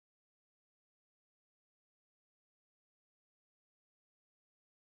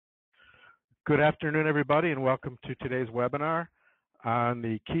Good afternoon, everybody, and welcome to today's webinar on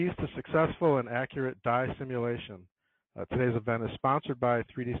the keys to successful and accurate die simulation. Today's event is sponsored by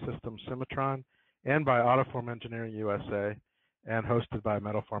 3D Systems Cimatron and by Autoform Engineering USA and hosted by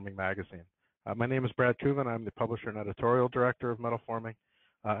Metal Forming Magazine. My name is Brad Kuvan. I'm the publisher and editorial director of Metal Forming,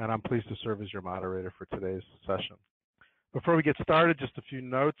 and I'm pleased to serve as your moderator for today's session. Before we get started, just a few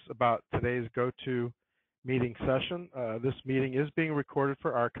notes about today's GoToMeeting session. This meeting is being recorded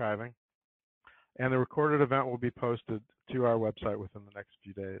for archiving, and the recorded event will be posted to our website within the next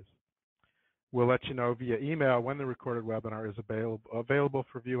few days. We'll let you know via email when the recorded webinar is available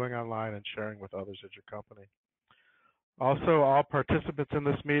for viewing online and sharing with others at your company. Also, all participants in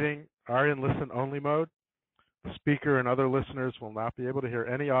this meeting are in listen-only mode. The speaker and other listeners will not be able to hear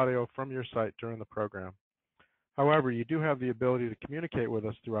any audio from your site during the program. However, you do have the ability to communicate with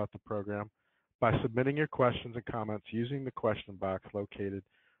us throughout the program by submitting your questions and comments using the question box located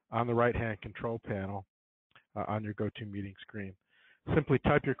on the right-hand control panel on your GoToMeeting screen. Simply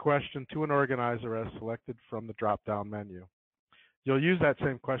type your question to an organizer as selected from the drop-down menu. You'll use that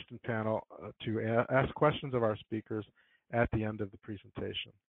same question panel to ask questions of our speakers at the end of the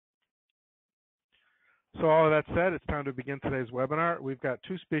presentation. So all of that said, it's time to begin today's webinar. We've got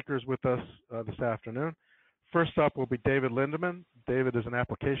two speakers with us this afternoon. First up will be David Lindeman. David is an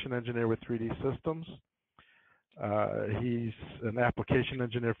application engineer with 3D Systems. He's an application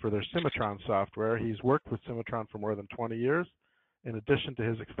engineer for their Cimatron software. He's worked with Cimatron for more than 20 years. In addition to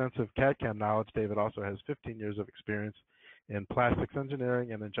his extensive CAD/CAM knowledge, David also has 15 years of experience in plastics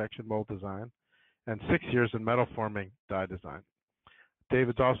engineering and injection mold design, and 6 years in metal forming die design.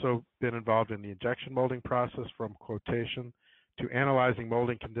 David's also been involved in the injection molding process from quotation to analyzing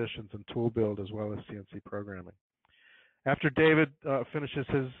molding conditions and tool build, as well as CNC programming. After David finishes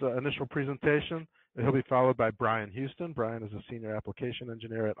his initial presentation, he'll be followed by Brian Houston. Brian is a senior application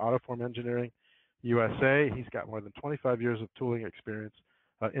engineer at Autoform Engineering USA. He's got more than 25 years of tooling experience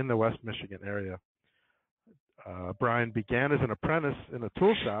in the West Michigan area. Brian began as an apprentice in a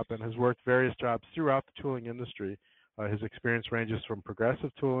tool shop and has worked various jobs throughout the tooling industry. His experience ranges from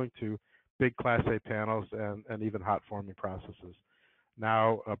progressive tooling to big Class A panels and even hot forming processes.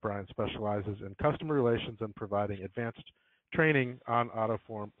 Now, Brian specializes in customer relations and providing advanced training on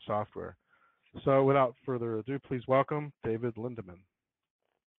Autoform software. So without further ado, please welcome David Lindeman.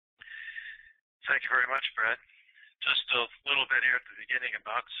 Thank you very much, Brad. Just a little bit here at the beginning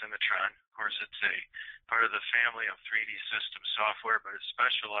about Cimatron. Of course, it's a part of the family of 3D Systems software, but it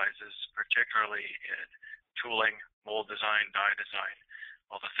specializes particularly in tooling, mold design, die design,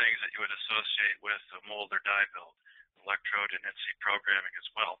 all the things that you would associate with a mold or die build, electrode and NC programming as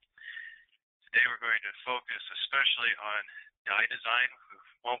well. Today we're going to focus especially on die design.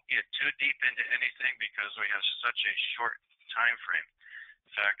 We won't get too deep into anything because we have such a short time frame.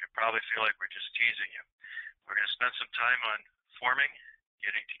 In fact, I probably feel like we're just teasing you. We're going to spend some time on forming,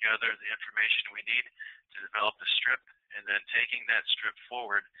 getting together the information we need to develop the strip, and then taking that strip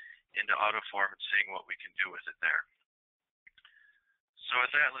forward into Autoform and seeing what we can do with it there. So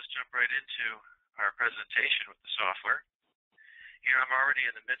with that, let's jump right into our presentation with the software. Here I'm already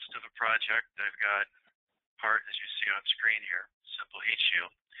in the midst of a project. I've got part, as you see on screen here, simple heat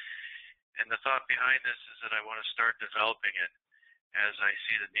shield. And the thought behind this is that I want to start developing it as I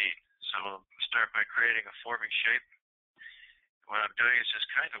see the need. So I'll start by creating a forming shape. What I'm doing is just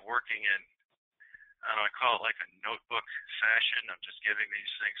kind of working in, I don't know, I call it like a notebook fashion. I'm just giving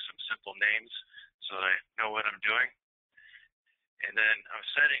these things some simple names so that I know what I'm doing. And then I'm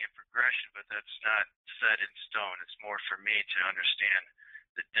setting a progression, but that's not set in stone. It's more for me to understand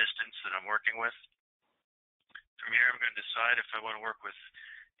the distance that I'm working with. From here, I'm going to decide if I want to work with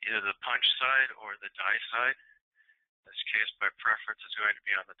either the punch side or the die side. In this case, by preference, it's going to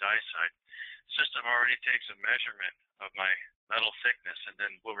be on the die side. The system already takes a measurement of my metal thickness and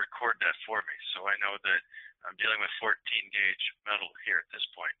then will record that for me. So I know that I'm dealing with 14 gauge metal here at this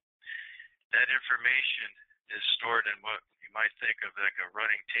point. That information is stored in what you might think of like a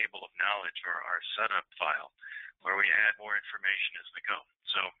running table of knowledge, or our setup file, where we add more information as we go.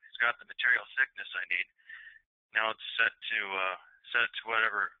 So it's got the material thickness I need. Now it's set to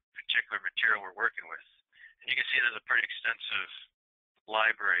whatever particular material we're working with. And you can see there's a pretty extensive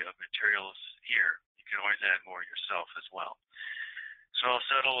library of materials here. You can always add more yourself as well. So I'll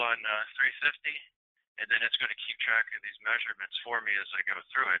settle on 350, and then it's going to keep track of these measurements for me as I go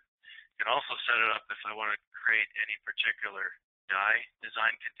through it. You can also set it up if I want to create any particular die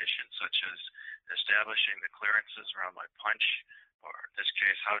design conditions, such as establishing the clearances around my punch, or in this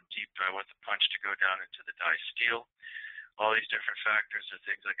case, how deep do I want the punch to go down into the die steel. All these different factors are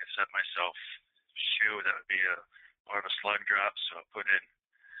things I can set myself. Shoe, that would be more of a slug drop, so I'll put in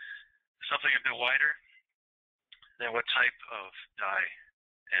something a bit wider, then what type of die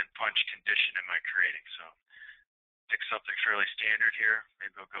and punch condition am I creating? So pick something fairly standard here.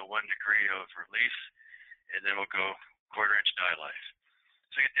 Maybe we'll go 1 degree of relief, and then we'll go 1/4 inch die life.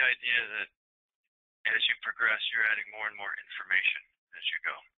 So you get the idea that as you progress, you're adding more and more information as you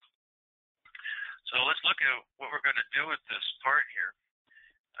go. So let's look at what we're going to do with this part here.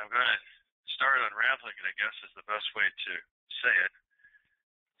 I'm going to start unraveling it, I guess is the best way to say it.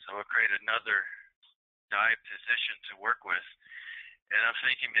 So we'll create another die position to work with. And I'm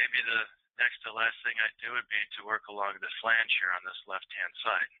thinking maybe the next to last thing I'd do would be to work along the flange here on this left-hand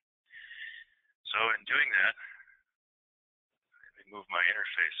side. So in doing that, let me move my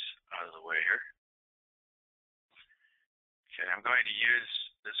interface out of the way here. Okay, I'm going to use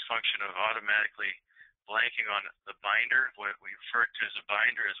this function of automatically blanking on the binder. What we refer to as a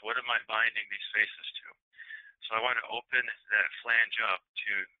binder is what am I binding these faces to? So I want to open that flange up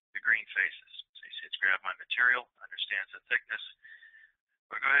to the green faces. So you see it's grabbed my material, understands the thickness.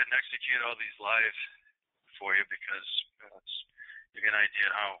 We'll go ahead and execute all these live for you because you get an idea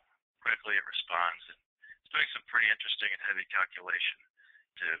how quickly it responds. And it's doing some pretty interesting and heavy calculation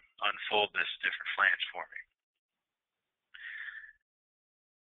to unfold this different flange for me.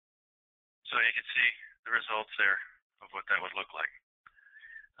 So you can see the results there of what that would look like.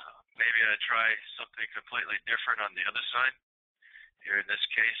 Maybe I try something completely different on the other side. Here in this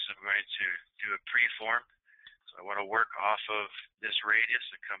case, I'm going to do a preform. So I want to work off of this radius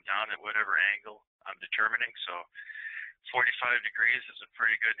and come down at whatever angle I'm determining. So 45 degrees is a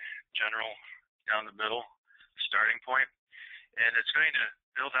pretty good general down the middle starting point. And it's going to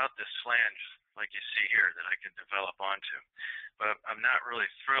build out this flange like you see here that I can develop onto. But I'm not really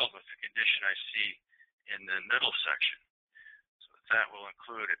thrilled with the condition I see in the middle section. So that will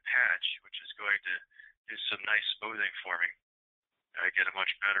include a patch, which is going to do some nice smoothing for me. I get a much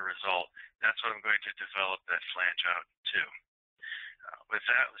better result. That's what I'm going to develop that flange out to. With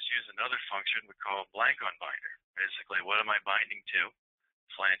that, let's use another function we call blank on binder. Basically, what am I binding to?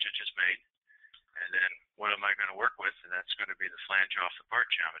 Flange I just made. And then what am I going to work with? And that's going to be the flange off the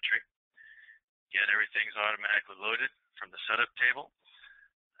part geometry. Again, everything's automatically loaded from the setup table,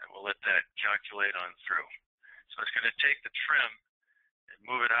 and we'll let that calculate on through. So it's going to take the trim and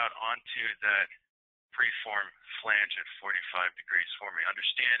move it out onto that preform flange at 45 degrees for me,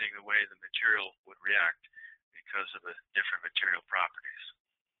 understanding the way the material would react because of the different material properties.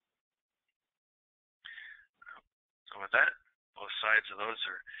 So with that, both sides of those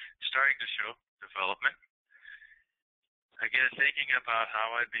are starting to show development. Again, thinking about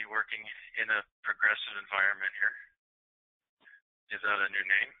how I'd be working in a progressive environment here. Give that a new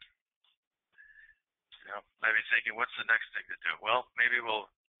name. I'd be thinking, what's the next thing to do? Well, maybe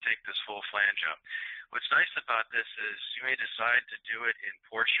we'll take this full flange out. What's nice about this is you may decide to do it in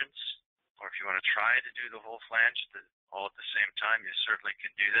portions, or if you want to try to do the whole flange all at the same time, you certainly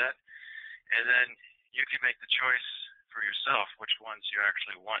can do that. And then you can make the choice for yourself which ones you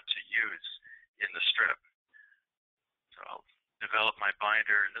actually want to use in the strip. So I'll develop my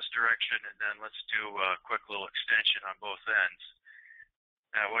binder in this direction, and then let's do a quick little extension on both ends.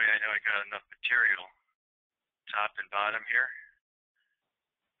 That way I know I got enough material, top and bottom here,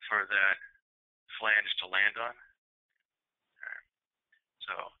 for that flange to land on.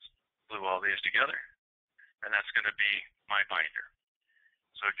 So glue all these together, and that's going to be my binder.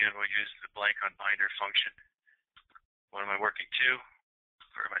 So again, we'll use the blank on binder function. What am I working to?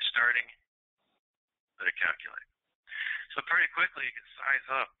 Where am I starting? Let it calculate. So pretty quickly you can size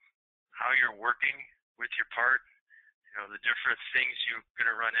up how you're working with your part, the different things you're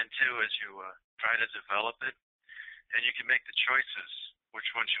going to run into as you try to develop it, and you can make the choices, which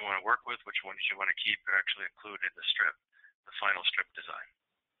ones you want to work with, which ones you want to keep or actually include in the strip, the final strip design.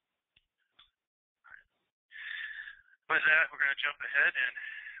 With that, we're going to jump ahead and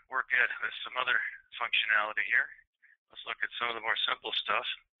work at some other functionality here. Let's look at some of the more simple stuff.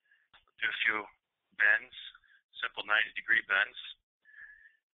 We'll do a few bends, simple 90-degree bends.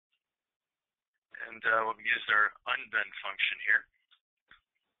 And we'll use our unbend function here.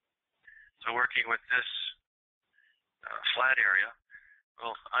 So working with this flat area,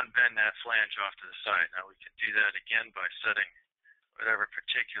 we'll unbend that flange off to the side. Now we can do that again by setting whatever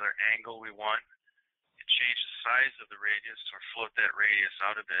particular angle we want. You change the size of the radius or float that radius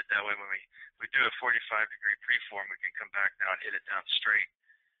out a bit. That way when we do a 45-degree preform, we can come back now and hit it down straight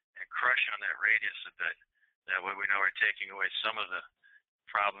and crush on that radius a bit. That way we know we're taking away some of the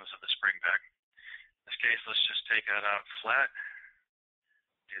problems of the spring back. In this case, let's just take that out flat.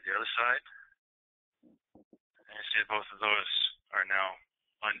 Do the other side. And you see both of those are now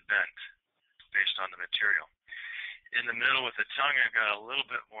unbent based on the material. In the middle with the tongue, I've got a little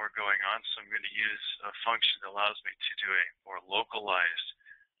bit more going on, so I'm going to use a function that allows me to do a more localized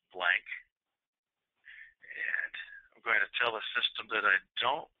blank. And I'm going to tell the system that I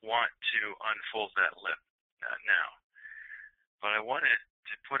don't want to unfold that lip, not now. But I want it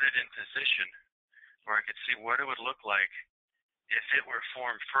to put it in position where I could see what it would look like if it were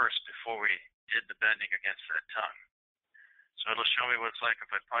formed first before we did the bending against that tongue. So it'll show me what it's like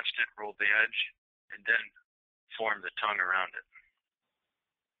if I punched it, rolled the edge, and then formed the tongue around it.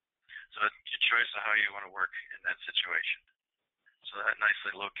 So it's your choice of how you want to work in that situation. So that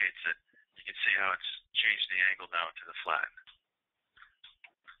nicely locates it. You can see how it's changed the angle now to the flat.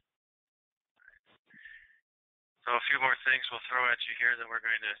 So a few more things we'll throw at you here, then we're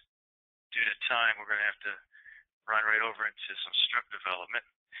going to, due to time, we're going to have to run right over into some strip development.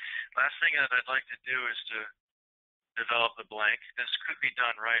 Last thing that I'd like to do is to develop the blank. This could be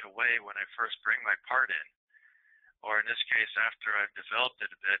done right away when I first bring my part in, or in this case, after I've developed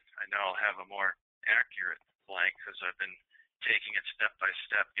it a bit, I know I'll have a more accurate blank because I've been taking it step by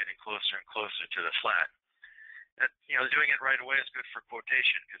step, getting closer and closer to the flat. Doing it right away is good for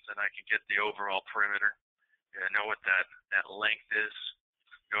quotation because then I can get the overall perimeter. I know what that length is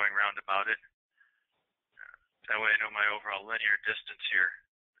going round about it. That way I know my overall linear distance here,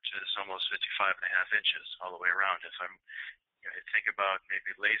 which is almost 55.5 inches all the way around if I'm think about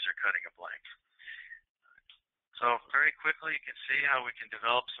maybe laser cutting a blank. So very quickly you can see how we can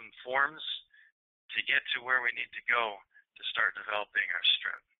develop some forms to get to where we need to go to start developing our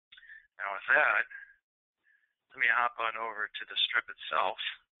strip. Now with that, let me hop on over to the strip itself.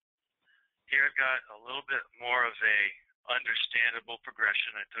 Here I've got a little bit more of a understandable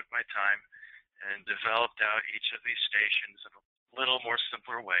progression. I took my time and developed out each of these stations in a little more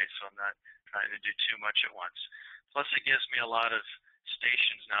simpler way, so I'm not trying to do too much at once. Plus it gives me a lot of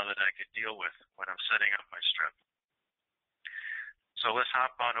stations now that I could deal with when I'm setting up my strip. So let's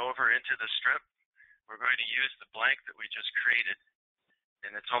hop on over into the strip. We're going to use the blank that we just created,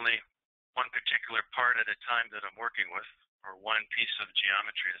 and it's only one particular part at a time that I'm working with, or one piece of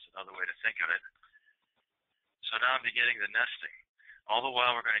geometry is another way to think of it. So now I'm beginning the nesting. All the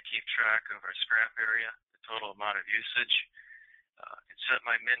while we're going to keep track of our scrap area, the total amount of usage, and set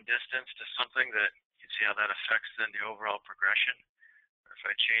my min distance to something that you can see how that affects then the overall progression. Or if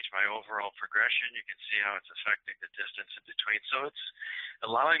I change my overall progression, you can see how it's affecting the distance in between. So it's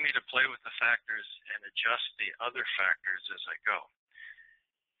allowing me to play with the factors and adjust the other factors as I go.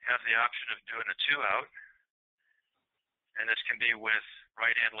 Have the option of doing a 2-out, and this can be with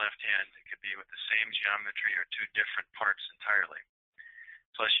right hand, left hand. It could be with the same geometry or two different parts entirely.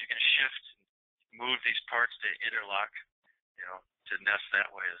 Plus you can shift and move these parts to interlock, to nest that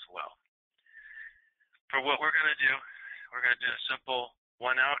way as well. For what we're going to do a simple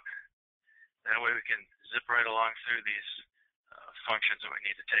 1-out. That way we can zip right along through these functions that we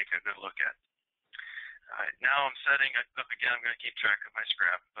need to take a good look at. All right, now I'm setting up, again, I'm going to keep track of my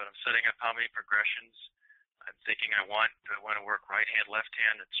scrap, but I'm setting up how many progressions I'm thinking I want. Do I want to work right hand, left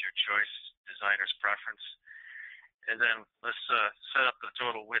hand? It's your choice, designer's preference. And then let's set up the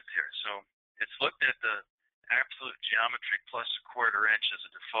total width here. So it's looked at the absolute geometry plus 1/4 inch as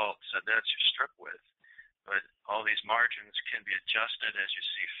a default, so that's your strip width. But all these margins can be adjusted as you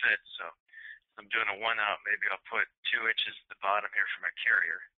see fit. So if I'm doing a 1-out, maybe I'll put 2 inches at the bottom here for my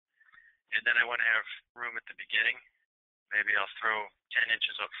carrier. And then I want to have room at the beginning. Maybe I'll throw 10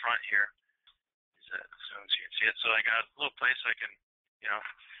 inches up front here. So you can see it. So I got a little place I can,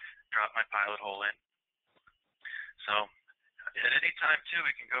 drop my pilot hole in. So at any time too,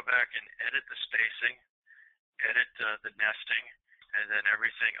 we can go back and edit the spacing, edit the nesting, and then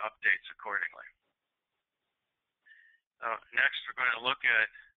everything updates accordingly. Next, we're going to look at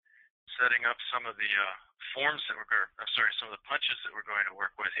setting up some of the forms that some of the punches that we're going to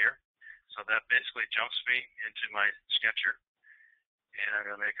work with here. So that basically jumps me into my sketcher. And I'm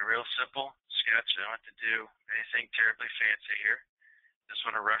going to make a real simple sketch. I don't have to do anything terribly fancy here. Just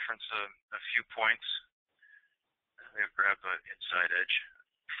want to reference a few points. I'm going to grab an inside edge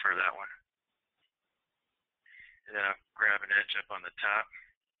for that one. And then I'll grab an edge up on the top.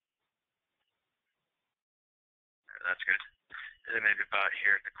 That's good. And then maybe about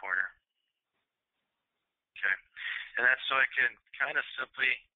here at the corner. Okay. And that's so I can kind of simply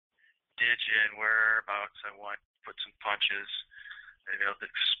ditch in whereabouts I want, put some punches. Maybe I'll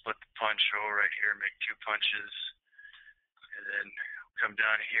split the punch hole right here, make 2 punches, and then come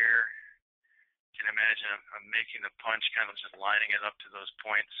down here. You can imagine I'm making the punch, kind of just lining it up to those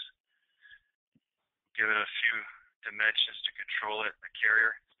points. Give it a few dimensions to control it, the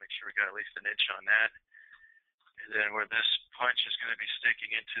carrier. Make sure we got at least an inch on that. And then where this punch is going to be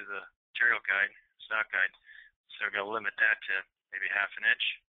sticking into the material guide, stock guide, So we're going to limit that to maybe 1/2 inch.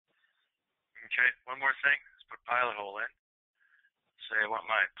 Okay, one more thing. Let's put pilot hole in. Say I want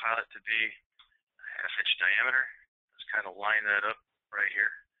my pilot to be a 1/2 inch diameter. Let's kind of line that up right here.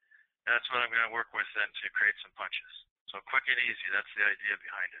 That's what I'm going to work with then to create some punches. So quick and easy, that's the idea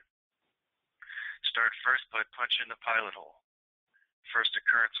behind it. Start first by punching the pilot hole. First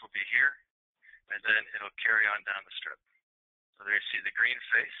occurrence will be here, and then it'll carry on down the strip. So there you see the green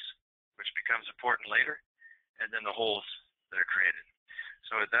face, which becomes important later, and then the holes that are created.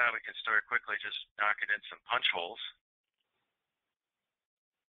 So with that, we can start quickly just knocking in some punch holes.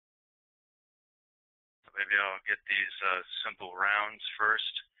 So maybe I'll get these simple rounds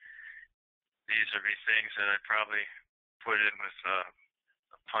first. These would be things that I'd probably put in with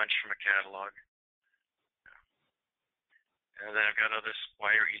a punch from a catalog. And then I've got other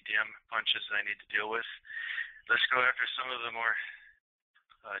wire EDM punches that I need to deal with. Let's go after some of the more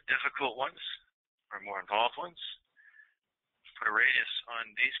difficult ones, or more involved ones. Put a radius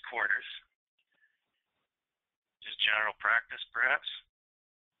on these corners. Just general practice, perhaps.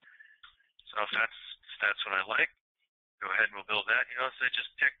 So if that's what I like, go ahead and we'll build that. You notice I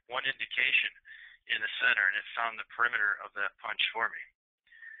just picked one indication in the center, and it found the perimeter of that punch for me.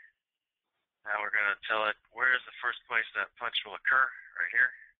 Now we're going to tell it where is the first place that punch will occur, right here.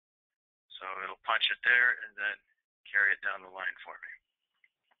 So it'll punch it there and then carry it down the line for me.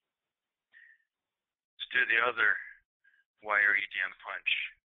 Let's do the other wire EDM punch.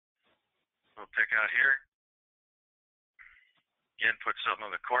 We'll pick out here. Again, put something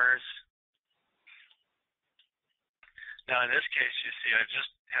on the corners. Now in this case, you see I just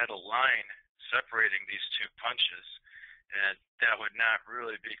had a line separating these two punches, and that would not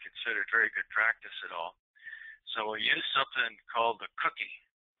really be considered very good practice at all. So we'll use something called the cookie,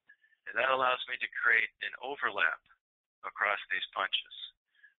 and that allows me to create an overlap across these punches.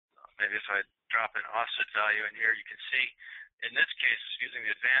 Maybe if I drop an offset value in here, you can see, in this case, using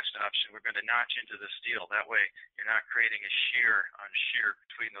the advanced option, we're going to notch into the steel. That way, you're not creating a shear on shear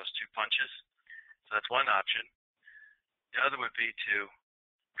between those two punches. So that's one option. The other would be to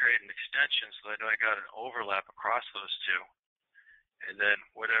create an extension so that I got an overlap across those two. And then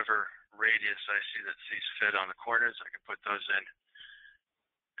whatever radius I see that sees fit on the corners, I can put those in,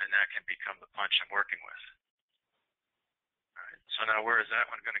 and that can become the punch I'm working with. All right, so now where is that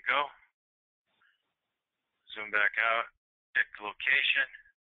one going to go? Zoom back out, pick the location,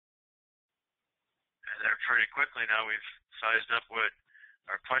 and there pretty quickly now we've sized up what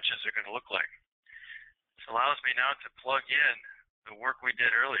our punches are going to look like. This allows me now to plug in the work we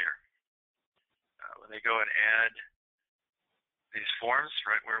did earlier. When they go and add these forms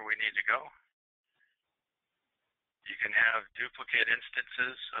right where we need to go, you can have duplicate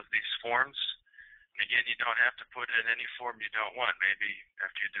instances of these forms. And again, you don't have to put in any form you don't want. Maybe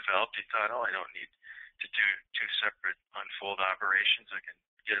after you developed, you thought, oh, I don't need to do two separate unfold operations. I can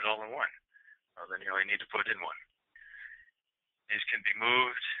get it all in one. Well, then you only need to put in one. These can be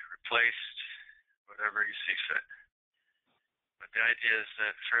moved, replaced, whatever you see fit. But the idea is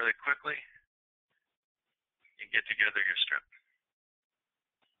that fairly quickly, you get together your strip,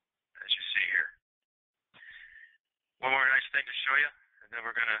 as you see here. One more nice thing to show you, and then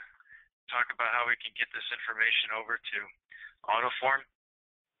we're going to talk about how we can get this information over to AutoForm.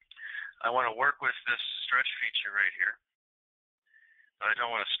 I want to work with this stretch feature right here, but I don't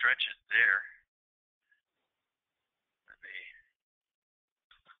want to stretch it there. Let me,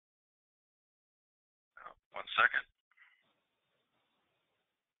 one second.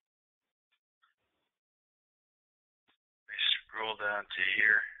 Scroll down to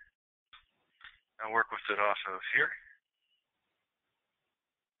here and work with it off of here.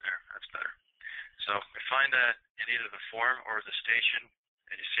 There, that's better. So we find that in either the form or the station,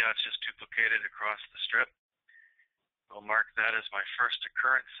 and you see how it's just duplicated across the strip. We'll mark that as my first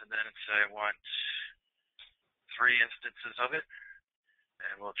occurrence, and then say I want 3 instances of it,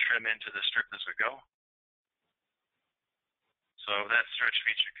 and we'll trim into the strip as we go. So that stretch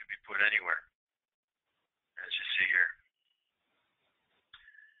feature can be put anywhere, as you see here.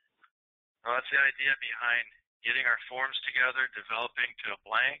 Well, that's the idea behind getting our forms together, developing to a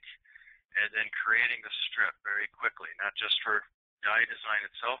blank, and then creating the strip very quickly, not just for die design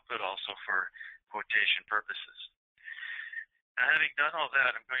itself, but also for quotation purposes. Now, having done all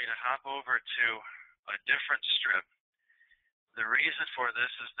that, I'm going to hop over to a different strip. The reason for this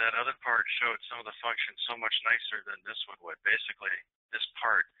is that other part showed some of the functions so much nicer than this one would. Basically, this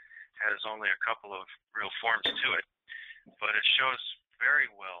part has only a couple of real forms to it, but it shows very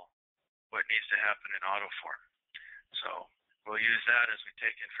well what needs to happen in AutoForm. So we'll use that as we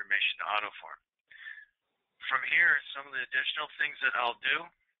take information to AutoForm. From here, some of the additional things that I'll do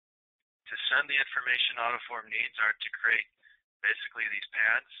to send the information AutoForm needs are to create basically these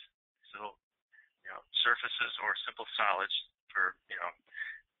pads, so surfaces or simple solids for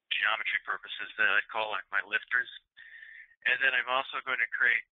geometry purposes that I call like my lifters. And then I'm also going to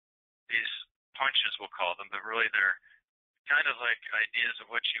create these punches, we'll call them, but really they're kind of like ideas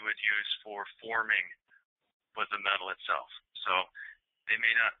of what you would use for forming with the metal itself. So they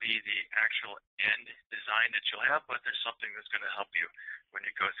may not be the actual end design that you'll have, but there's something that's going to help you when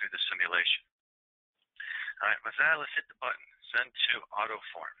you go through the simulation. All right, with that, let's hit the button, send to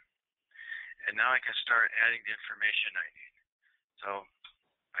AutoForm. And now I can start adding the information I need. So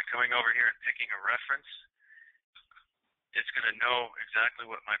by coming over here and picking a reference, it's going to know exactly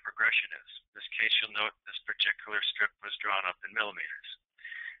what my progression is. In this case, you'll note this particular strip was drawn up in millimeters.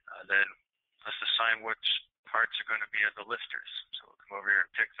 Then let's assign which parts are going to be of the lifters. So we'll come over here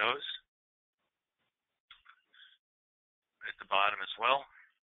and pick those. At the bottom as well.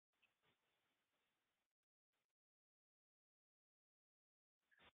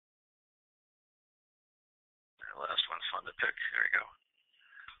 The last one's fun to pick. There we go.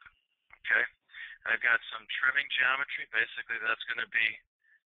 Okay. I've got some trimming geometry. Basically, that's going to be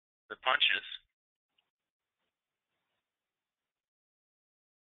the punches.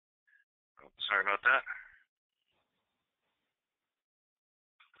 Oh, sorry about that.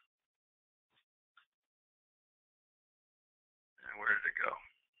 And where did it go?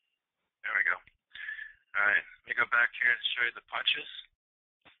 There we go. All right, let me go back here and show you the punches.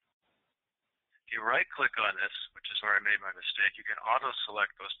 If you right-click on this, which is where I made my mistake, you can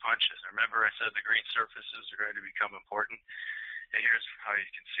auto-select those punches. Remember, I said the green surfaces are going to become important, and here's how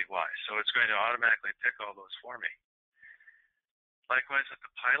you can see why. So it's going to automatically pick all those for me. Likewise with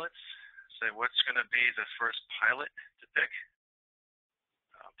the pilots, say what's going to be the first pilot to pick.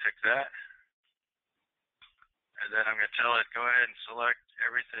 I'll pick that. And then I'm going to tell it, go ahead and select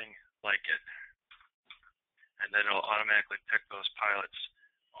everything like it. And then it'll automatically pick those pilots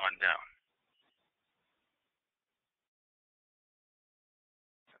on down.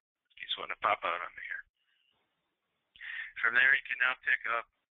 Just want to pop out on me here. From there, you can now pick up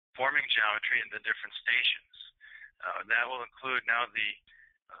forming geometry in the different stations. That will include now the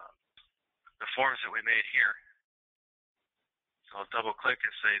forms that we made here. So I'll double click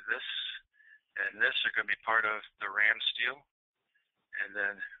and say this and this are going to be part of the ram steel, and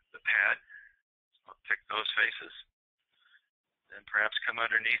then the pad. So I'll pick those faces. Then perhaps come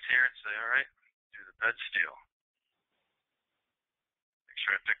underneath here and say, all right, do the bed steel. Make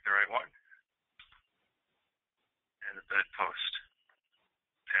sure I pick the right one. And the bed post.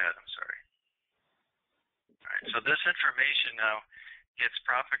 Pad, I'm sorry. All right, so this information now gets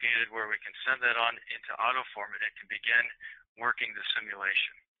propagated where we can send that on into AutoForm and it can begin working the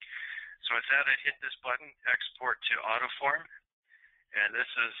simulation. So with that, I'd hit this button, export to AutoForm, and this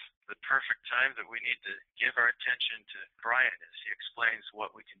is the perfect time that we need to give our attention to Brian as he explains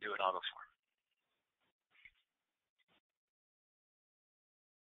what we can do in AutoForm.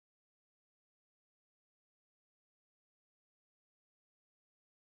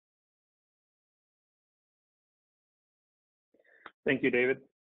 Thank you, David.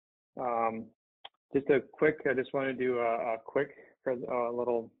 I just want to do a quick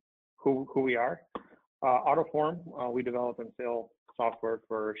little who we are. AutoForm, we develop and sell software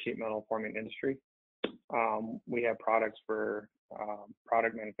for sheet metal forming industry. We have products for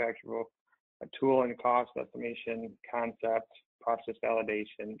product manufacture, tool and cost estimation, concept, process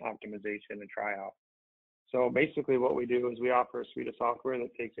validation, optimization, and tryout. So basically what we do is we offer a suite of software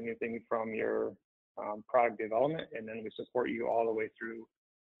that takes anything from your product development, and then we support you all the way through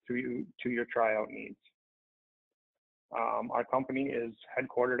to your tryout needs. Our company is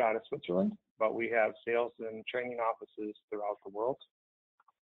headquartered out of Switzerland, but we have sales and training offices throughout the world.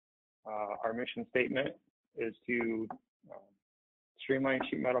 Our mission statement is to streamline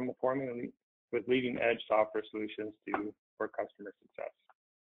sheet metal forming with leading edge software solutions for customer success.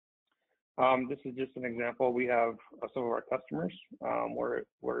 This is just an example. We have some of our customers.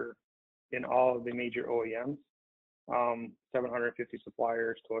 We're in all of the major OEMs, 750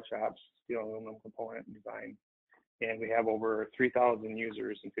 suppliers, tool shops, steel and aluminum component design, and we have over 3,000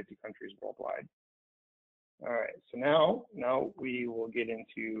 users in 50 countries worldwide. All right, so now we will get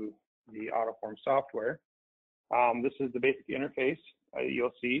into the AutoForm software. This is the basic interface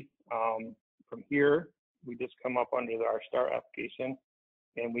you'll see. From here, we just come up under our Start application,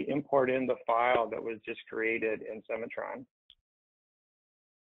 and we import in the file that was just created in Cimatron.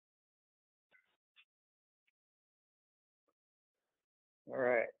 All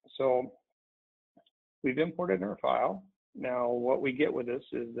right, so we've imported our file. Now, what we get with this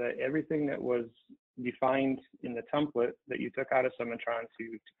is that everything that was defined in the template that you took out of Cimatron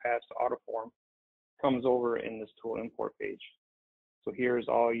to pass to AutoForm comes over in this tool import page. So here's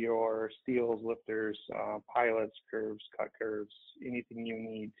all your steels, lifters, pilots, curves, cut curves, anything you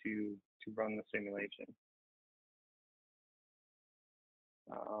need to run the simulation.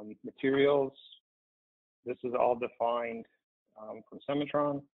 Materials, this is all defined from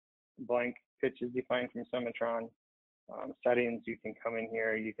Cimatron. Blank pitch is defined from Cimatron. Settings, you can come in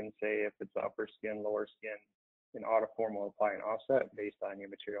here, you can say if it's upper skin, lower skin. In AutoForm will apply an offset based on your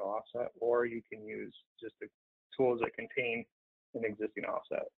material offset, or you can use just the tools that contain an existing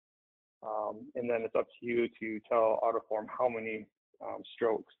offset. And then it's up to you to tell AutoForm how many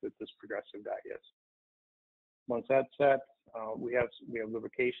strokes that this progressive die is. Once that's set, we have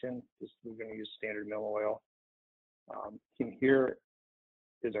lubrication. We're going to use standard mill oil. In here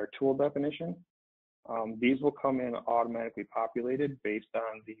is our tool definition. These will come in automatically populated based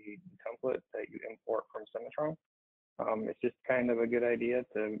on the template that you import from Cimatron. It's just kind of a good idea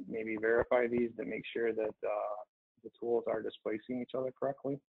to maybe verify these to make sure that the tools are displacing each other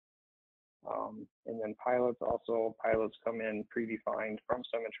correctly. And then pilots come in predefined from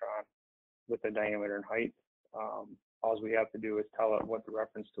Cimatron with the diameter and height. All we have to do is tell it what the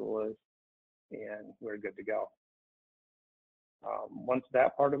reference tool is, and we're good to go. Once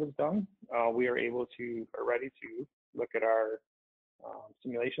that part of it's done, we are ready to look at our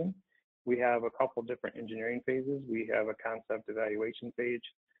simulation. We have a couple different engineering phases. We have a concept evaluation phase,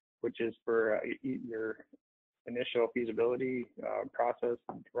 which is for your initial feasibility process,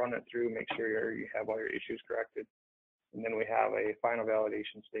 run it through, make sure you have all your issues corrected. And then we have a final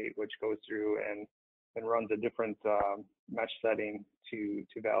validation state, which goes through and runs a different mesh setting to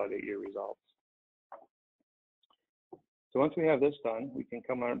validate your results. So once we have this done, we can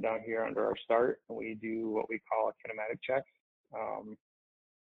come on down here under our start, and we do what we call a kinematic check.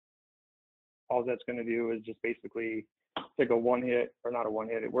 All that's going to do is just basically take a one hit, or not a one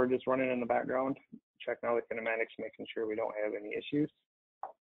hit, we're just running in the background, checking all the kinematics, making sure we don't have any issues.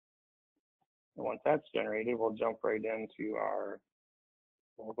 And once that's generated, we'll jump right into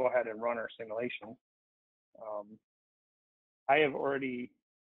we'll go ahead and run our simulation. I have already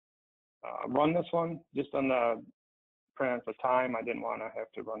run this one just on the preference of time. I didn't want to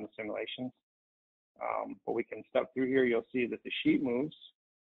have to run the simulations. But we can step through here. You'll see that the sheet moves,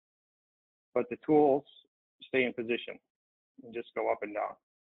 but the tools stay in position and just go up and down.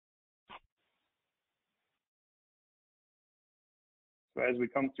 So as we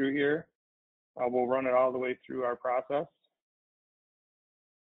come through here, we'll run it all the way through our process.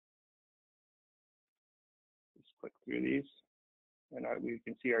 Just click through these, and we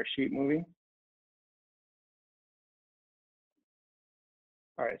can see our sheet moving.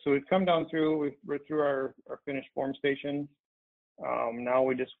 All right, so we've come down through, we're through our finished form station. Now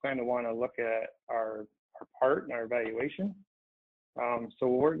we just kind of want to look at our part and our evaluation. So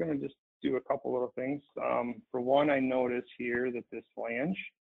we're going to just do a couple little things. For one, I notice here that this flange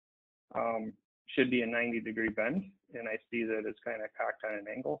should be a 90-degree bend, and I see that it's kind of cocked on an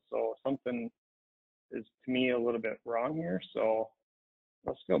angle. So something is, to me, a little bit wrong here. So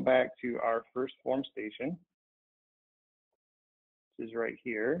let's go back to our first form station, which is right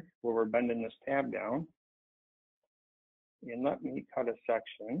here, where we're bending this tab down. And let me cut a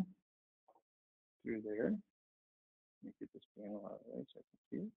section through there. Let me get this panel out of the way so I can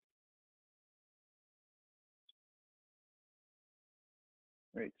see it.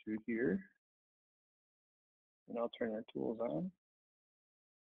 Right through here. And I'll turn our tools on.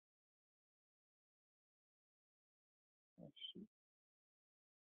 Oh, shoot.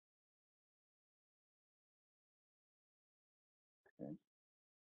 Okay.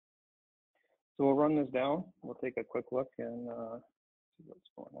 So we'll run this down. We'll take a quick look and see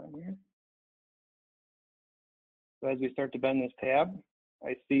what's going on here. So as we start to bend this tab,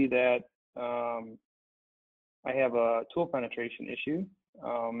 I see that I have a tool penetration issue.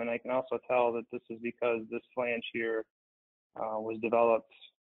 And I can also tell that this is because this flange here was developed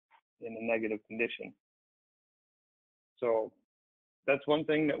in a negative condition. So that's one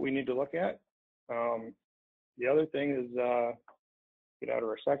thing that we need to look at. The other thing is get out of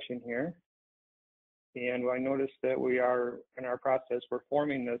our section here. And I noticed that we are, in our process, we're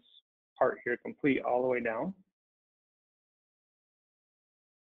forming this part here complete all the way down.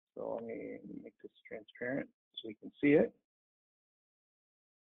 So let me make this transparent so we can see it.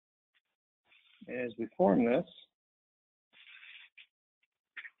 And as we form this,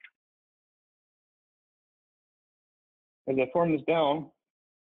 as I form this down,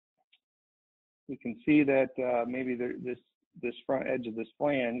 you can see that maybe this front edge of this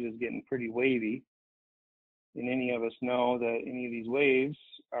flange is getting pretty wavy. And any of us know that any of these waves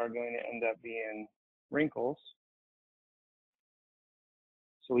are going to end up being wrinkles.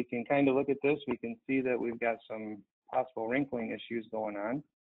 So we can kind of look at this. We can see that we've got some possible wrinkling issues going on.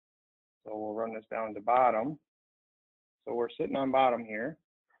 So we'll run this down to bottom. So we're sitting on bottom here.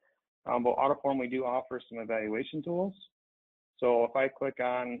 But AutoForm, we do offer some evaluation tools. So if I click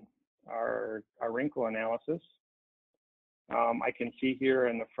on our wrinkle analysis, I can see here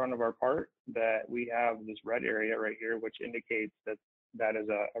in the front of our part that we have this red area right here, which indicates that that is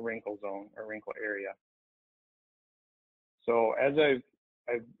a wrinkle zone or wrinkle area. So as I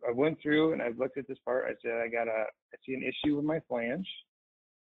went through and I've looked at this part, I said I see an issue with my flange,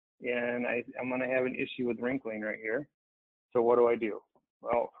 and I'm going to have an issue with wrinkling right here. So what do?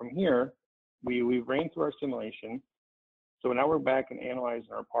 Well, from here, we've ran through our simulation. So now we're back and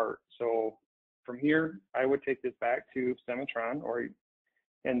analyzing our part. So from here, I would take this back to Cimatron,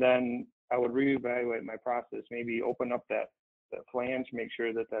 and then I would reevaluate my process, maybe open up that flange, make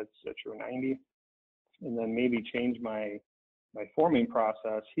sure that that's a true 90, and then maybe change my forming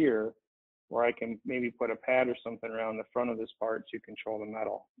process here, where I can maybe put a pad or something around the front of this part to control the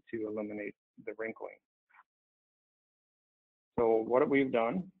metal to eliminate the wrinkling. So what we've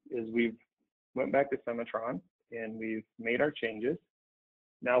done is we've went back to Cimatron and we've made our changes.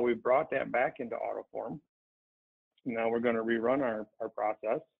 Now we've brought that back into AutoForm. Now we're going to rerun our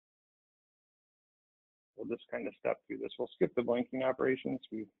process. We'll just kind of step through this. We'll skip the blanking operations.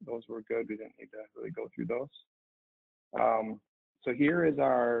 Those were good. We didn't need to really go through those. So here is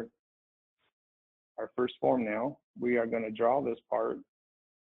our first form now. We are going to draw this part.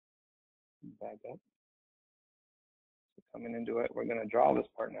 Back up. So coming into it, we're going to draw this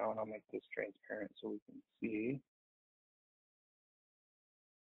part now, and I'll make this transparent so we can see.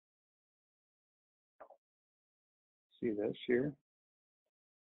 See this here.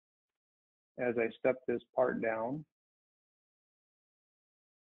 As I step this part down,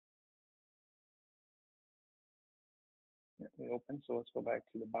 we open. So let's go back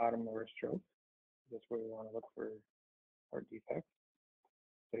to the bottom of our stroke. That's where we want to look for part defects.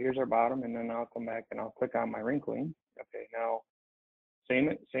 So here's our bottom, and then I'll come back and I'll click on my wrinkling. Okay, now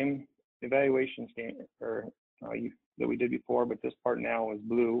same evaluation standard that we did before, but this part now is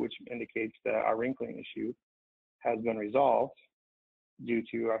blue, which indicates that our wrinkling issue has been resolved due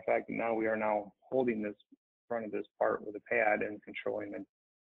to our fact that now we are now holding this front of this part with a pad and controlling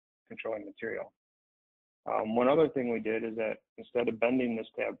material. One other thing we did is that instead of bending this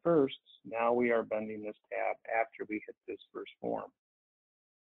tab first, now we are bending this tab after we hit this first form.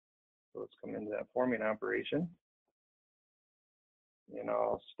 So let's come into that forming operation, and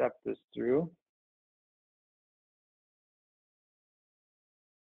I'll step this through.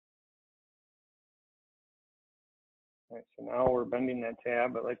 All right, so now we're bending that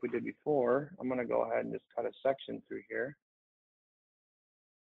tab, but like we did before, I'm going to go ahead and just cut a section through here.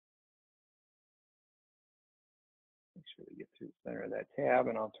 Make sure we get through the center of that tab,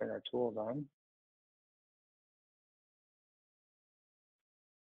 and I'll turn our tools on.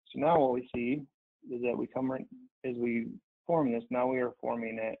 So now what we see is that as we form this, now we are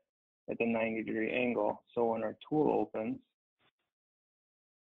forming it at the 90-degree angle. So when our tool opens,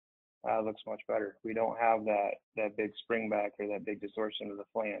 it looks much better. We don't have that big spring back or that big distortion of the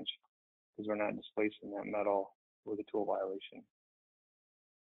flange because we're not displacing that metal with a tool violation.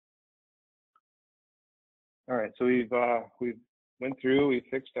 All right, so we've went through, we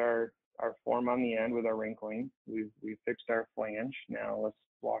fixed our form on the end with our wrinkling. We've fixed our flange. Now let's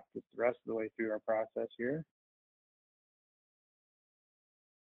walk this the rest of the way through our process here.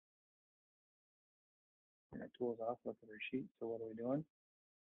 Turn our tools off, look at our sheet. So what are we doing?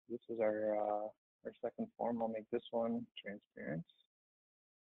 This is our second form. I'll make this one transparent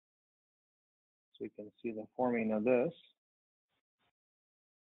so we can see the forming of this.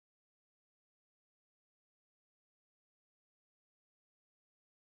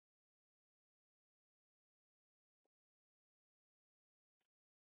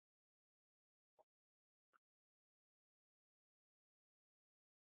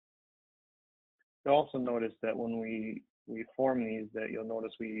 You'll also notice that when we form these, that you'll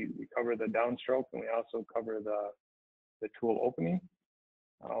notice we cover the downstroke and we also cover the tool opening.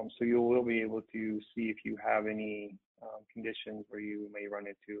 So you will be able to see if you have any conditions where you may run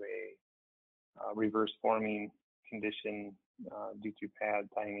into a reverse forming condition due to pad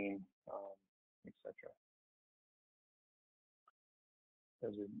timing, etc.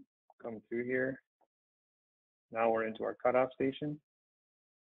 As we come through here, now we're into our cutoff station.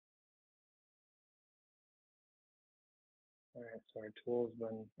 All right, so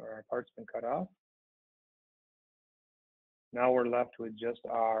our part's been cut off. Now we're left with just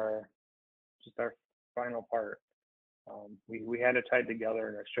our final part. We had it tied together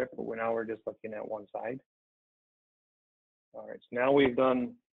in our strip, but now we're just looking at one side. All right, so now we've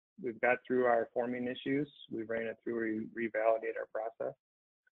got through our forming issues. We ran it through, we revalidated our process.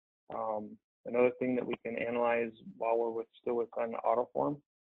 Another thing that we can analyze while we're still within AutoForm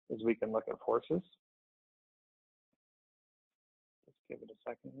is we can look at forces. Let's give it a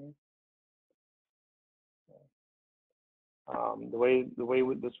second here. The way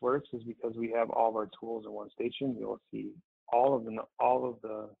this works is because we have all of our tools in one station. You'll see all of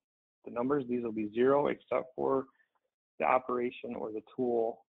the numbers. These will be 0 except for the operation or the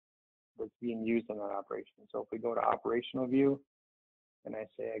tool that's being used in that operation. So if we go to operational view, and I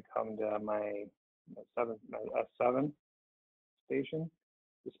say I come to my S7 station,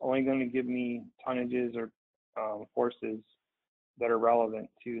 it's only going to give me tonnages or forces that are relevant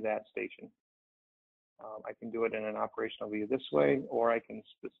to that station. I can do it in an operational view this way, or I can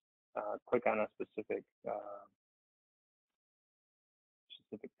click on a specific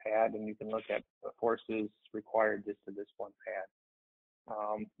pad, and you can look at the forces required just to this one pad.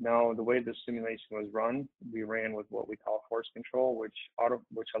 Now, the way the simulation was run, we ran with what we call force control,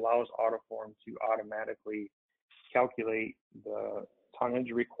 which allows AutoForm to automatically calculate the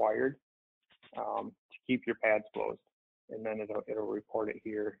tonnage required to keep your pads closed, and then it'll report it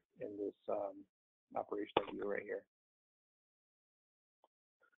here in this operational view right here.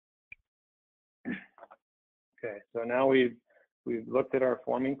 Okay, so now we've looked at our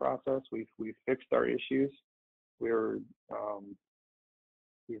forming process. We've fixed our issues. We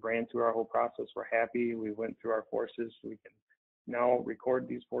ran through our whole process. We're happy. We went through our forces. We can now record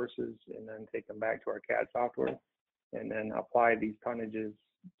these forces and then take them back to our CAD software and then apply these tonnages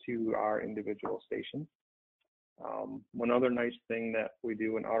to our individual stations. One other nice thing that we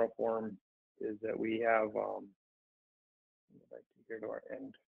do in AutoForm is that we have, here to our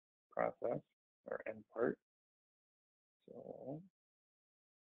end process, our end part.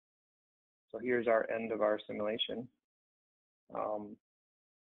 So here's our end of our simulation.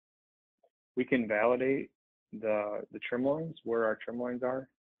 We can validate the trim lines, where our trim lines are,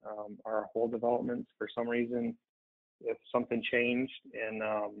 our hole developments. For some reason, if something changed and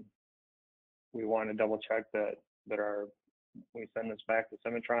we want to double check that we send this back to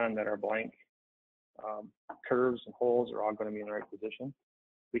Cimatron, that our blank curves and holes are all going to be in the right position.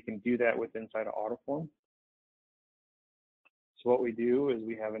 We can do that with inside of AutoForm. So what we do is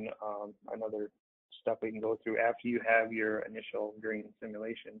we have another step we can go through after you have your initial green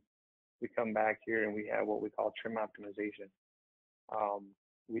simulation. We come back here and we have what we call trim optimization.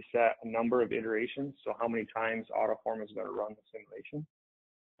 We set a number of iterations, so how many times AutoForm is going to run the simulation.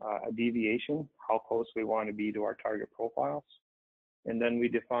 A deviation, how close we want to be to our target profiles. And then we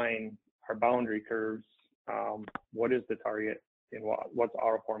define our boundary curves. What is the target and what's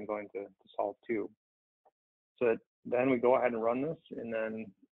AutoForm going to solve to? So then we go ahead and run this, and then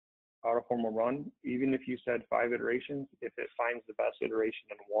AutoForm will run. Even if you said 5 iterations, if it finds the best iteration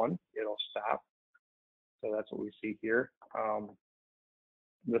in 1, it'll stop. So that's what we see here.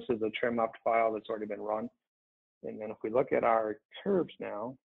 This is a trim opt file that's already been run. And then if we look at our curves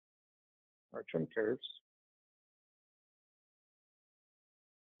now, our trim curves,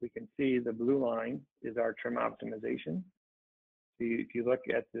 we can see the blue line is our trim optimization. So if you look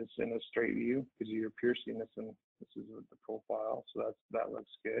at this in a straight view, because you're piercing this, and this is the profile, so that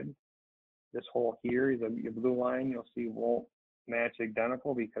looks good. This hole here, your blue line, you'll see won't match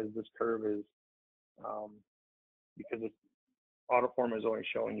identical because this curve is, because AutoForm is only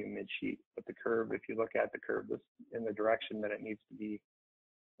showing you mid-sheet, but the curve, if you look at the curve this in the direction that it needs to be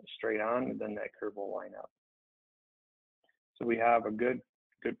straight on, then that curve will line up. So we have a good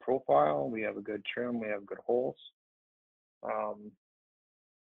profile, we have a good trim, we have good holes.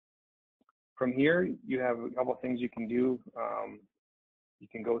 From here, you have a couple of things you can do. You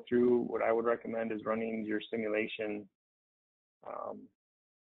can go through, what I would recommend is running your simulation.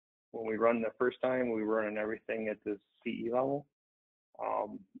 When we run the first time, we run everything at the CE level.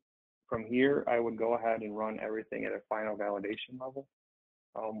 From here, I would go ahead and run everything at a final validation level.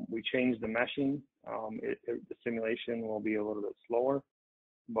 We changed the meshing. The simulation will be a little bit slower,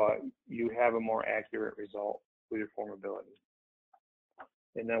 but you have a more accurate result with your formability.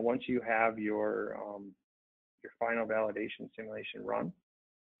 And then once you have your final validation simulation run,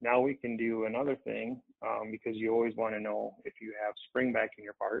 now we can do another thing, because you always want to know if you have spring back in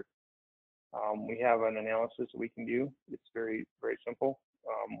your part. We have an analysis that we can do. It's very, very simple.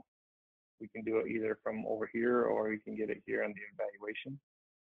 We can do it either from over here, or you can get it here on the evaluation.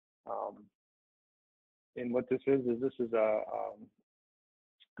 And what this is a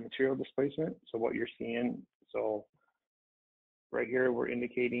material displacement. So what you're seeing, so right here we're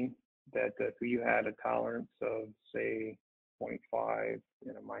indicating that if you had a tolerance of, say, 0.5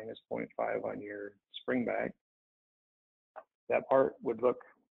 and a minus 0.5 on your spring back, that part would look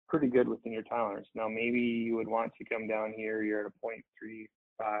pretty good within your tolerance. Now, maybe you would want to come down here, you're at a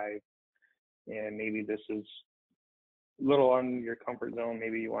 0.35, and maybe this is a little on your comfort zone.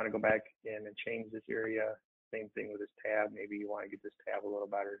 Maybe you want to go back in and change this area. Same thing with this tab. Maybe you want to get this tab a little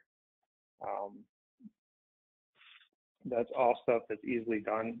better. That's all stuff that's easily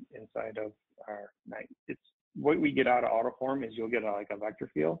done inside of our night. It's what we get out of AutoForm is you'll get like a vector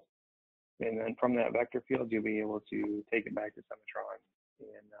field, and then from that vector field you'll be able to take it back to Cimatron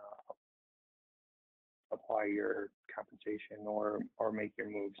and apply your compensation or make your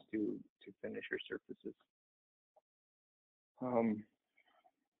moves to finish your surfaces.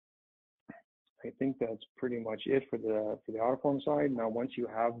 I think that's pretty much it for the AutoForm side. Now, once you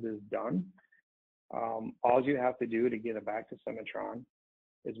have this done, all you have to do to get it back to Cimatron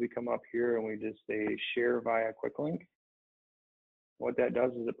is we come up here and we just say share via quick link. What that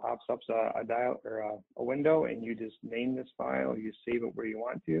does is it pops up a dial or a window, and you just name this file, you save it where you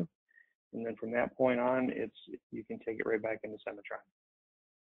want to, and then from that point on, you can take it right back into Cimatron.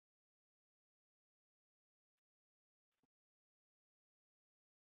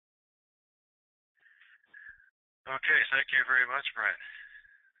 Okay, thank you very much, Brian.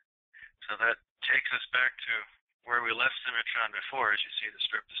 So that takes us back to where we left Cimatron before. As you see, the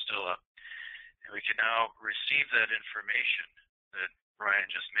strip is still up. And we can now receive that information that Brian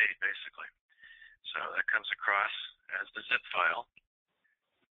just made, basically. So that comes across as the zip file.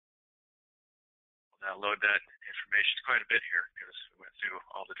 We'll now load that information. It's quite a bit here because we went through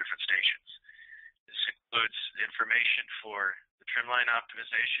all the different stations. This includes information for the trimline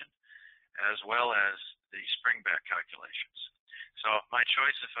optimization as well as the spring back calculations. So my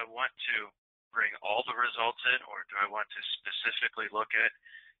choice if I want to bring all the results in, or do I want to specifically look at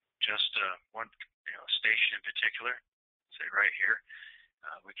just one station in particular, say right here.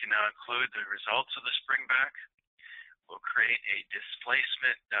 We can now include the results of the spring back. We'll create a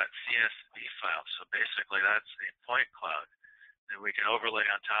displacement.csv file. So basically that's a point cloud that we can overlay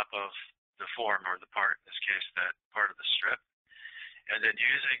on top of the form or the part, in this case that part of the strip. And then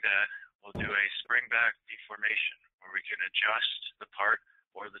using that, we'll do a spring back deformation where we can adjust the part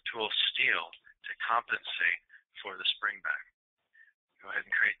or the tool steel to compensate for the spring back. Go ahead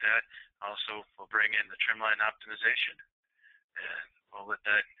and create that. Also, we'll bring in the trimline optimization, and we'll let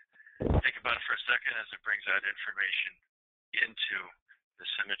that think about it for a second as it brings that information into the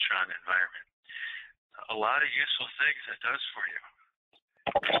Cimatron environment. A lot of useful things it does for you.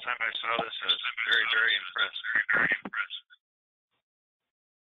 First time I saw this, I was very, very impressed. Very impressed.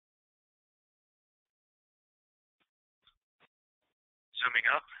 Zooming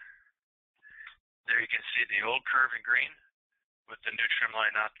up, there you can see the old curve in green with the new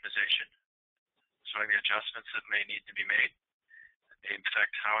trimline optimization, showing the adjustments that may need to be made. It may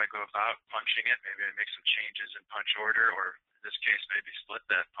affect how I go about punching it. Maybe I make some changes in punch order, or in this case, maybe split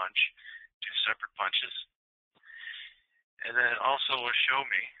that punch to separate punches. And then it also will show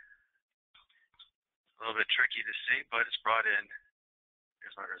me, a little bit tricky to see, but it's brought in,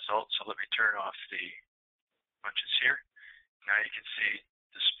 here's my results. So let me turn off the punches here. Now you can see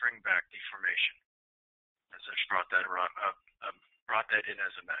the spring back deformation as I've brought that in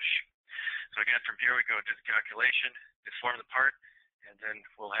as a mesh. So again, from here we go to the calculation, deform the part, and then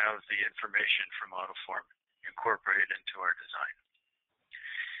we'll have the information from AutoForm incorporated into our design.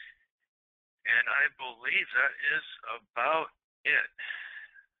 And I believe that is about it.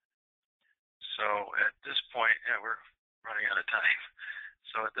 So at this point, yeah, we're running out of time.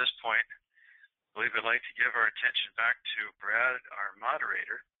 So at this point, I believe I'd like to give our attention back to Brad, our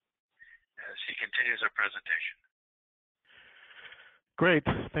moderator, as he continues our presentation. Great.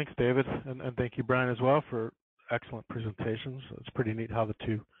 Thanks, David. And thank you, Brian, as well, for excellent presentations. It's pretty neat how the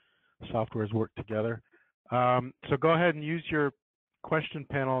two softwares work together. So go ahead and use your question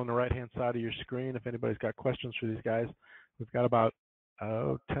panel on the right-hand side of your screen if anybody's got questions for these guys. We've got about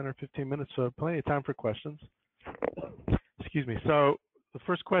 10 or 15 minutes, so plenty of time for questions. Excuse me. So the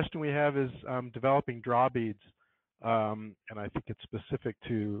first question we have is developing draw beads, and I think it's specific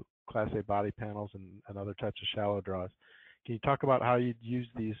to Class A body panels and other types of shallow draws. Can you talk about how you'd use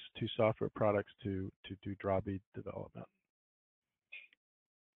these two software products to do draw bead development?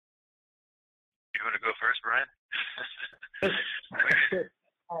 You want to go first, Brian?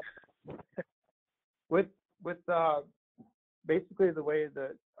 with basically the way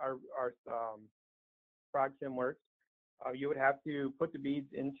that our ProgSim works, you would have to put the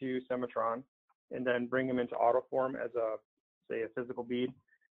beads into Cimatron and then bring them into AutoForm as say a physical bead.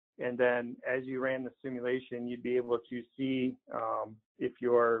 And then as you ran the simulation, you'd be able to see if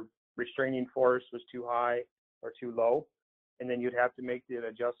your restraining force was too high or too low, and then you'd have to make the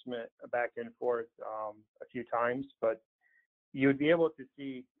adjustment back and forth a few times. But you would be able to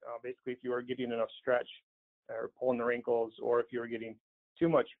see basically if you were getting enough stretch or pulling the wrinkles, or if you were getting too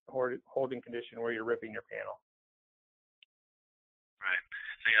much holding condition where you're ripping your panel. Right.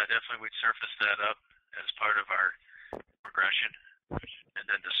 So yeah, definitely we'd surface that up as part of our progression, and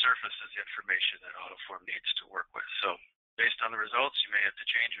then the surface is the information that AutoForm needs to work with. So based on the results, you may have to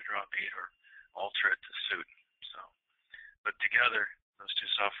change your draw bead or alter it to suit. So, but together, those two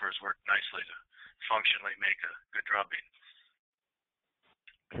softwares work nicely to functionally make a good draw bead.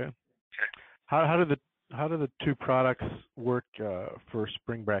 Okay. Okay. How do the two products work for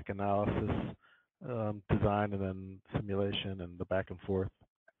spring back analysis, design, and then simulation and the back and forth?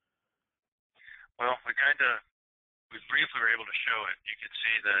 Well, we briefly were able to show it. You can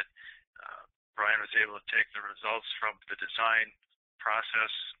see that Brian was able to take the results from the design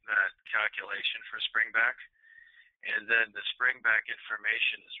process, that calculation for spring back, and then the spring back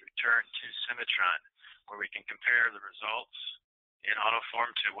information is returned to Cimatron, where we can compare the results in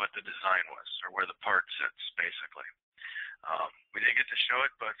AutoForm to what the design was, or where the part sits, basically. We didn't get to show it,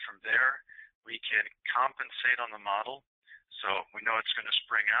 but from there, we can compensate on the model. So we know it's going to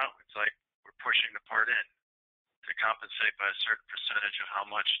spring out. It's like we're pushing the part in to compensate by a certain percentage of how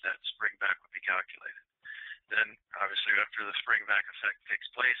much that spring back would be calculated. Then, obviously, after the spring back effect takes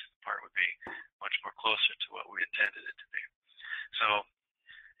place, the part would be much more closer to what we intended it to be. So,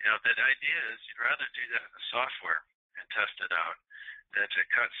 you know, the idea is you'd rather do that in the software and test it out than to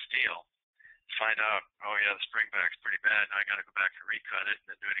cut steel, find out, oh yeah, the spring back's pretty bad, and I got to go back and recut it and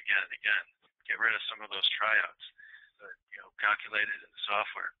then do it again and again. Get rid of some of those tryouts, calculate it in the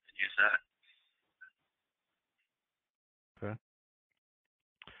software and use that. Okay.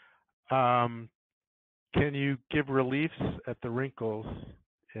 Can you give reliefs at the wrinkles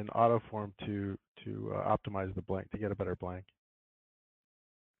in AutoForm to optimize the blank, to get a better blank?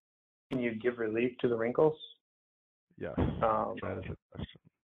 Can you give relief to the wrinkles? Yes, that is a question.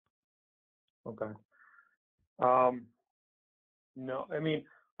 Okay. No, I mean,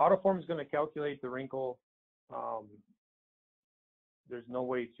 AutoForm is going to calculate the wrinkle. There's no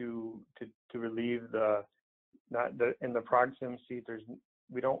way to relieve in the ProgSim seat.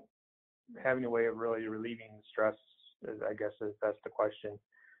 We don't have any way of really relieving the stress. I guess that's the question.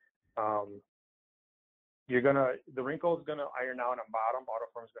 The wrinkle is gonna iron out on bottom.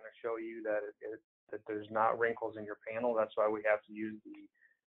 AutoForm is gonna show you that there's not wrinkles in your panel. That's why we have to use the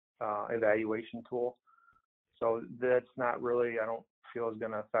evaluation tool. So that's not really, I don't feel, is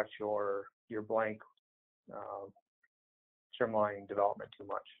going to affect your blank trimline development too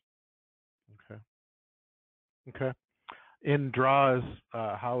much. Okay. Okay. In draws,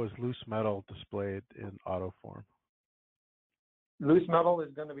 how is loose metal displayed in AutoForm? Loose metal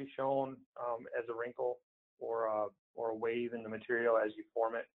is going to be shown as a wrinkle or a wave in the material as you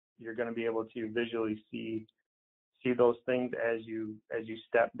form it. You're going to be able to visually see those things as you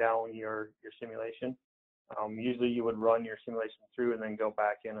step down your simulation. Usually you would run your simulation through and then go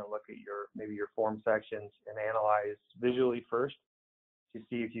back in and look at maybe your form sections and analyze visually first to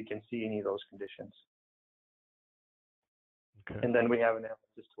see if you can see any of those conditions. Okay. And then we have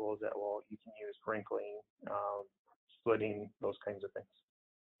analysis tools that you can use for wrinkling, splitting, those kinds of things.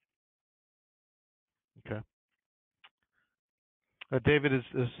 Okay. David, is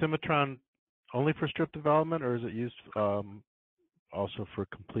Cimatron only for strip development, or is it used also for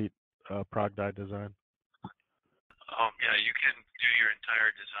complete prog die design? Yeah, you can do your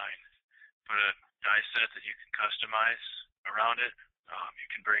entire design. Put a die set that you can customize around it. You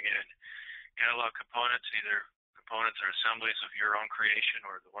can bring in catalog components, either components or assemblies of your own creation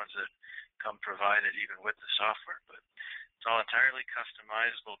or the ones that come provided even with the software. But it's all entirely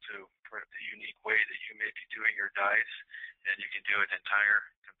customizable for the unique way that you may be doing your dies, and you can do an entire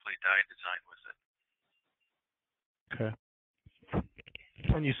complete die design with it. Okay.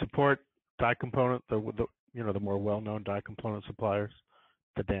 And you support die component, the more well-known die component suppliers,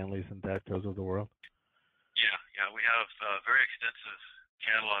 the Danleys and Datcos of the world? Yeah, we have very extensive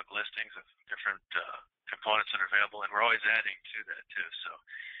catalog listings of different components that are available, and we're always adding to that too. So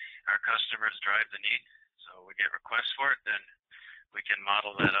our customers drive the need. So we get requests for it, then we can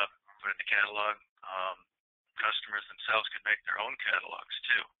model that up, put it in the catalog. Customers themselves can make their own catalogs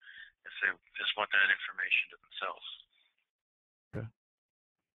too, if they just want that information to themselves. Okay.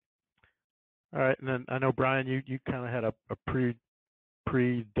 All right, and then I know, Brian, you kind of had a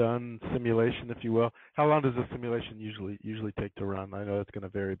pre-done simulation, if you will. How long does the simulation usually take to run? I know it's going to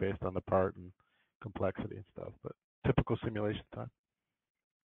vary based on the part and complexity and stuff, but typical simulation time.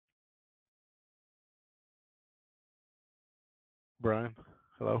 Brian,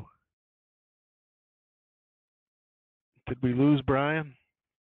 hello. Did we lose Brian?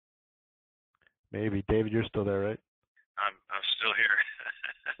 Maybe. David, you're still there, right? I'm still here.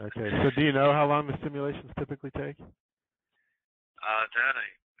 Okay. So do you know how long the simulations typically take? That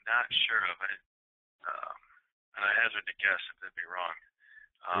I'm not sure of. And I hazard to guess if that'd be wrong.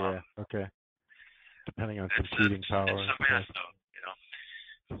 Yeah. Okay. Depending on It's computing power. It's a mess, though. You know.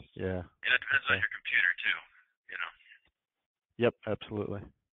 Yeah. And it depends on your computer too. You know. Yep. Absolutely.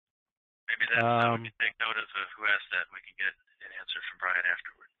 Maybe that's we can take note of who asked that. And we can get an answer from Brian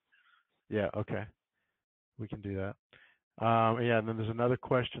afterward. Yeah. Okay. We can do that. Yeah. And then there's another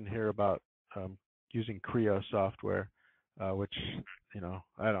question here about using Creo software, which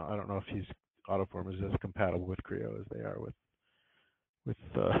I don't know if Autoform is as compatible with Creo as they are with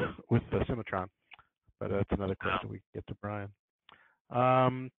the Cimatron, but that's another question we can get to Brian.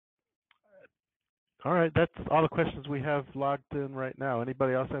 All right, that's all the questions we have logged in right now.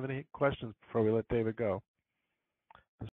 Anybody else have any questions before we let David go?